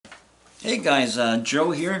Hey guys,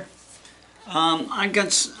 Joe here. I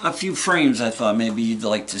got a few frames I thought maybe you'd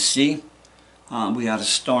like to see. We had a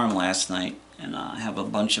storm last night, and I have a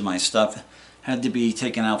bunch of my stuff had to be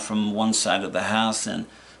taken out from one side of the house and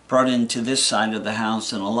brought into this side of the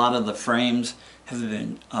house, and a lot of the frames have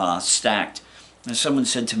been stacked. And someone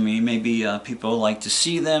said to me maybe people like to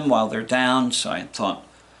see them while they're down, so I thought,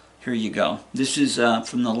 here you go. This is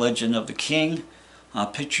from the Legend of the King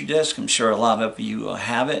picture disc. I'm sure a lot of you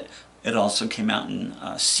have it. It also came out in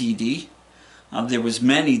CD. There was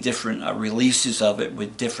many different releases of it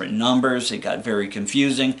with different numbers. It got very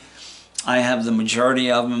confusing. I have the majority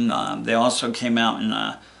of them. They also came out in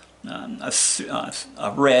a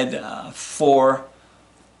red 4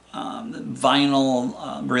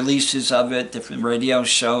 vinyl releases of it, different radio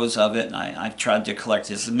shows of it. And I've tried to collect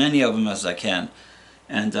as many of them as I can.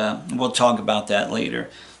 And we'll talk about that later.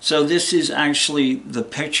 So this is actually the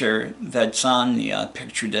picture that's on the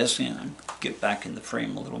picture disc. And I'll get back in the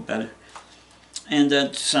frame a little better. And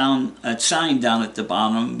that's signed down at the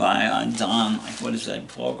bottom by Don, what is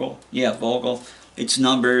that, Vogel? Yeah, Vogel. It's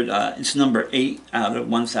numbered, it's number 8 out of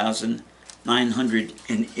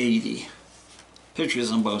 1,980.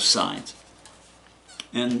 Pictures on both sides.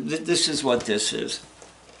 And this is what this is.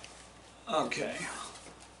 Okay.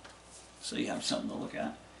 So you have something to look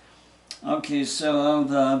at. Okay, so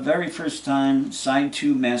the very first time side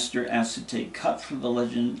 2 master acetate cut for the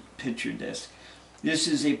Legend picture disc. This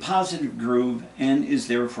is a positive groove and is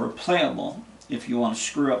therefore playable if you want to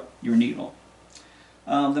screw up your needle.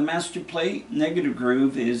 The master plate negative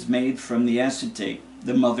groove is made from the acetate.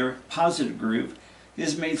 The mother positive groove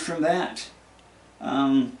is made from that.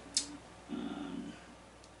 There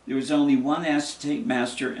was only one acetate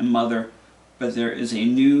master and mother, but there is a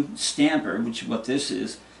new stamper, which is what this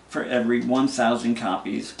is, for every 1,000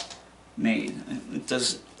 copies made.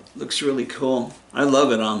 It looks really cool. I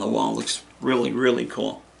love it on the wall. It looks really, really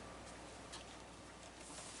cool.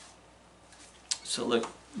 So let's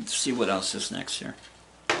see what else is next here.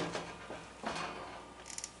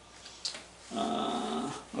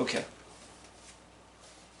 Okay.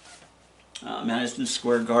 Madison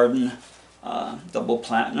Square Garden, double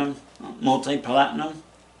platinum, multi-platinum,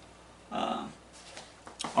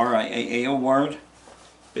 RIAA award.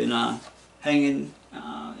 Been hanging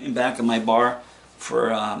in back of my bar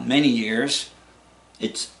for many years.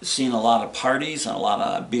 It's seen a lot of parties and a lot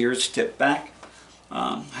of beers tipped back.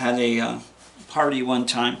 Had a party one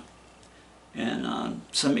time, and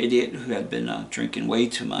some idiot who had been drinking way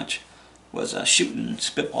too much was shooting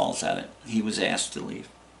spitballs at it. He was asked to leave.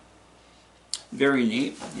 Very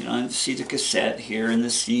neat. You know, I see the cassette here and the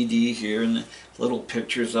CD here and the little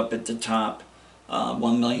pictures up at the top. 1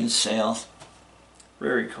 million sales.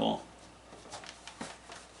 Very cool.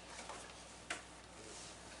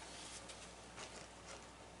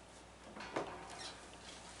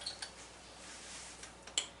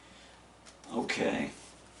 Okay.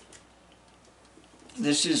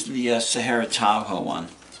 This is the Sahara Tahoe one.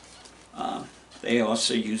 They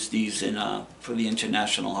also use these in for the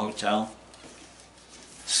International Hotel.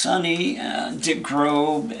 Sonny, Dick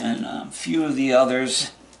Grobe, and a few of the others.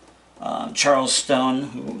 Charles Stone,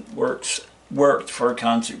 who worked for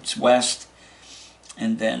Concerts West,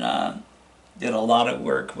 and then did a lot of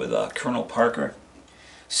work with Colonel Parker.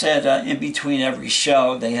 Said in between every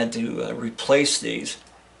show they had to replace these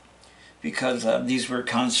because these were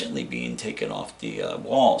constantly being taken off the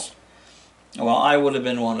walls. Well, I would have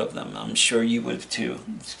been one of them. I'm sure you would too.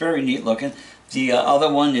 It's very neat looking. The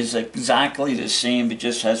other one is exactly the same, but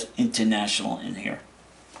just has International in here.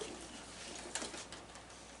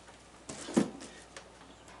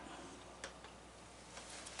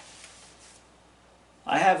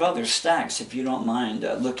 I have other stacks. If you don't mind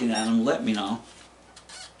looking at them, let me know.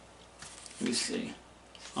 Let me see.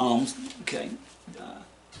 Okay.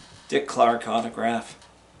 Dick Clark autograph.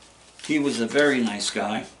 He was a very nice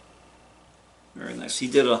guy. Very nice. He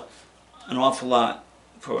did an awful lot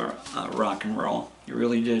for rock and roll. He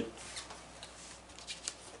really did.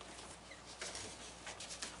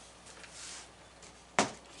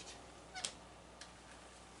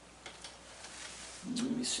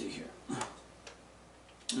 Let me see here.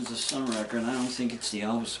 There's a Sun record. I don't think it's the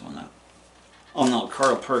Elvis one. Oh no,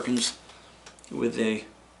 Carl Perkins with a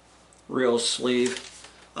real sleeve.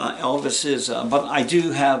 Elvis is, but I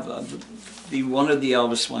do have the one of the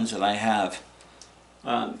Elvis ones that I have.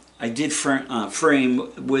 I did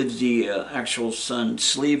frame with the actual Sun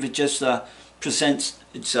sleeve. It just presents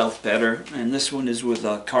itself better. And this one is with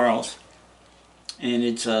Carl's, and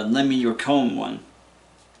it's a Lend Me Your Comb one.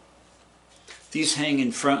 These hang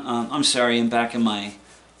in front. I'm sorry, in back of my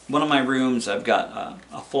one of my rooms. I've got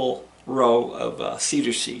a full row of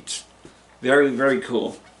theater seats. Very, very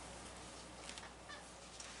cool.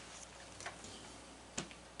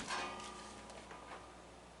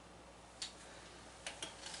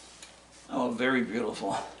 Oh, very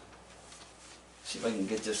beautiful. See if I can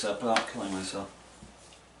get this up without killing myself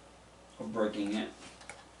or breaking it.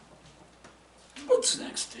 What's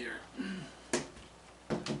next here?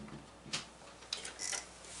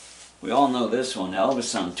 We all know this one,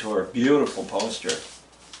 Elvis on Tour. Beautiful poster.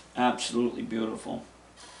 Absolutely beautiful.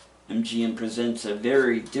 MGM presents a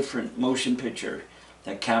very different motion picture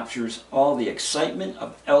that captures all the excitement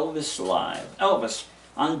of Elvis live. Elvis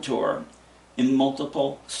on Tour in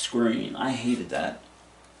multiple screen. I hated that.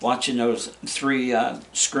 Watching those 3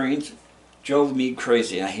 screens drove me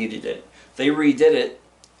crazy. I hated it. They redid it.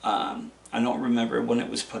 I don't remember when it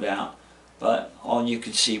was put out, but all you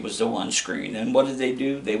could see was the 1 screen. And what did they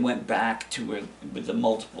do? They went back to it with the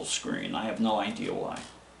multiple screen. I have no idea why.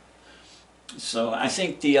 So I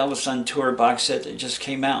think the Elvis on Tour box set that just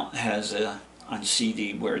came out has on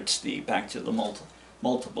CD where it's the back to the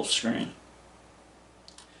multiple screen.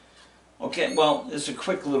 Okay, well, there's a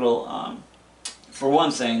quick little, for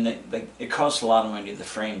one thing, it costs a lot of money to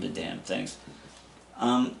frame the damn things.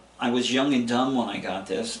 I was young and dumb when I got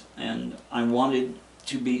this, and I wanted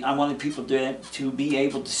people to be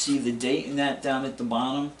able to see the date in that down at the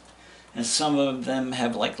bottom, and some of them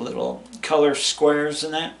have like little color squares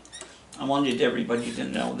in that. I wanted everybody to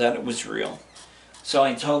know that it was real. So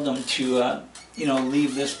I told them to,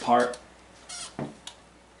 leave this part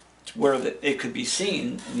where it could be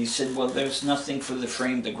seen. And he said, well, there's nothing for the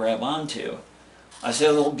frame to grab onto. I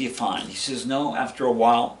said, it'll be fine. He says, no, after a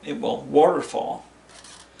while, it will waterfall.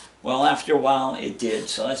 Well, after a while, it did.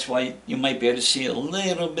 So that's why you might be able to see a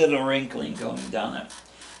little bit of wrinkling going down it.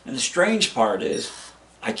 And the strange part is,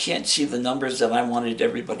 I can't see the numbers that I wanted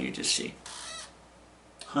everybody to see.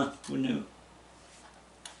 Huh, who knew?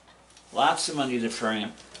 Lots of money to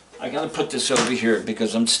frame. I gotta put this over here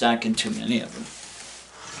because I'm stacking too many of them.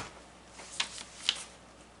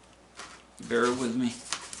 Bear with me.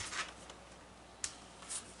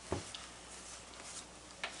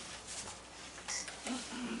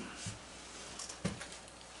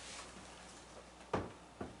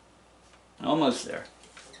 Almost there.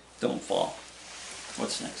 Don't fall.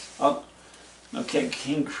 What's next? Oh, okay,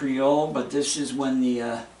 King Creole, but this is when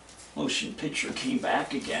the motion picture came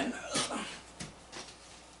back again.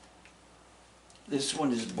 This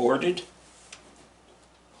one is boarded.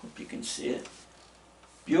 Hope you can see it.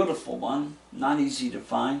 Beautiful one, not easy to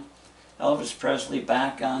find. Elvis Presley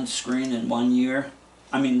back on screen in 1 year.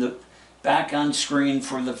 Back on screen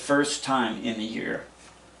for the first time in a year.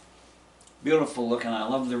 Beautiful looking. I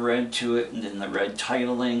love the red to it, and then the red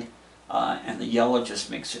titling, and the yellow just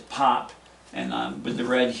makes it pop. And with the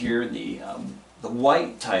red here, the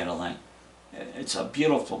white titling, it's a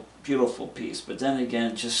beautiful, beautiful piece. But then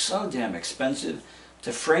again, just so damn expensive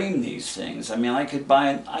to frame these things. I mean, I could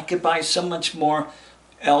buy so much more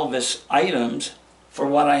Elvis items for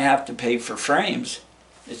what I have to pay for frames.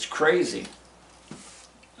 It's crazy.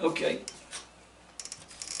 Okay,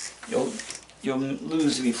 you'll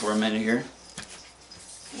lose me for a minute here.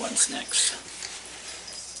 What's next?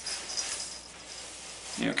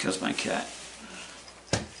 Here comes my cat.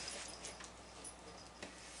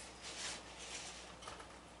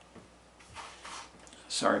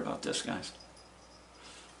 Sorry about this, guys.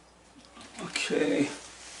 Okay.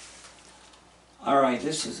 All right,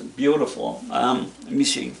 this is beautiful. Let me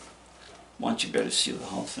see. Want you better see the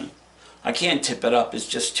whole thing. I can't tip it up. It's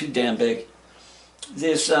just too damn big.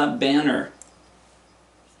 This banner,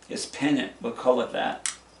 this pennant, we'll call it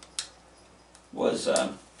that, was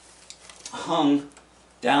hung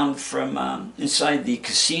down from inside the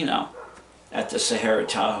casino at the Sahara,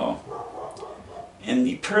 Tahoe. And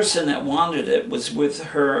the person that wanted it was with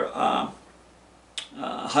her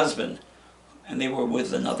husband, and they were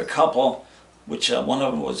with another couple, which one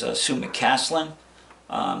of them was Sue McCaslin.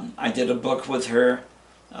 I did a book with her,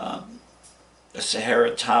 the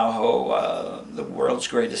Sahara, Tahoe, The World's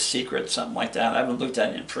Greatest Secret, something like that. I haven't looked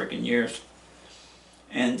at it in friggin' years.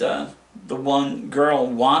 And the one girl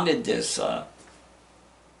wanted this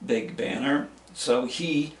big banner, so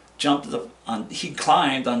he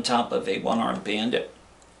climbed on top of a one-armed bandit,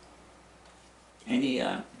 and he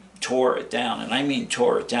tore it down, and I mean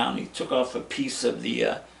tore it down. He took off a piece of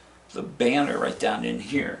the banner right down in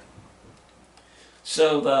here.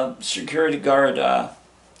 So the security guard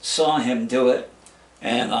saw him do it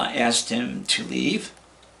and asked him to leave,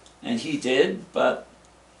 and he did, but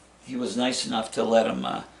he was nice enough to let him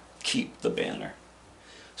keep the banner.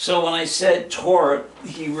 So when I said tore it,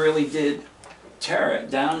 he really did tear it.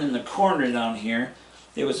 Down in the corner down here,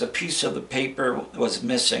 there was a piece of the paper that was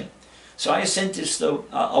missing. So I sent this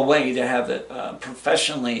away to have it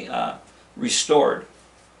professionally restored.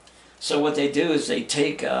 So what they do is they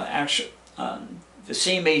take the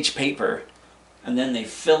same age paper, and then they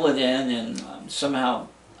fill it in, and somehow,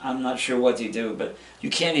 I'm not sure what they do, but you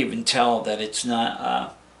can't even tell that it's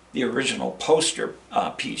not the original poster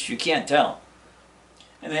piece. You can't tell.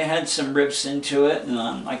 And they had some rips into it, and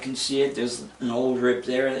I can see it. There's an old rip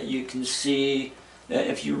there that you can see. That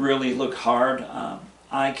if you really look hard,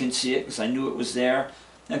 I can see it because I knew it was there.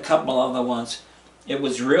 And a couple other ones. It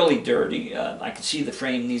was really dirty. I can see the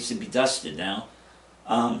frame needs to be dusted now.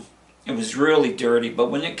 It was really dirty,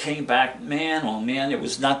 but when it came back, man, oh man, it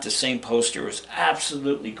was not the same poster. It was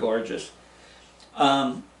absolutely gorgeous.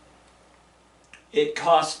 It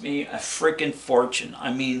cost me a freaking fortune.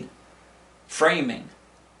 I mean, framing,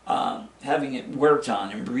 having it worked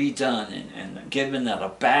on and redone and given that a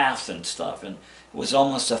bath and stuff, and it was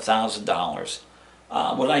almost $1,000.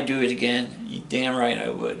 Would I do it again? You damn right I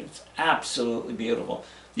would. It's absolutely beautiful.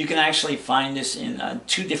 You can actually find this in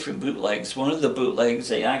 2 different bootlegs. One of the bootlegs,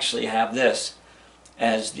 they actually have this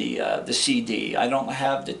as the CD. I don't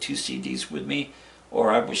have the 2 CDs with me,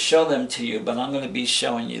 or I would show them to you, but I'm going to be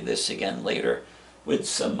showing you this again later with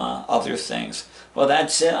some other things. Well,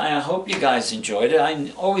 that's it. I hope you guys enjoyed it.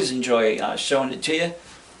 I always enjoy showing it to you.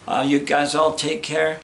 You guys all take care.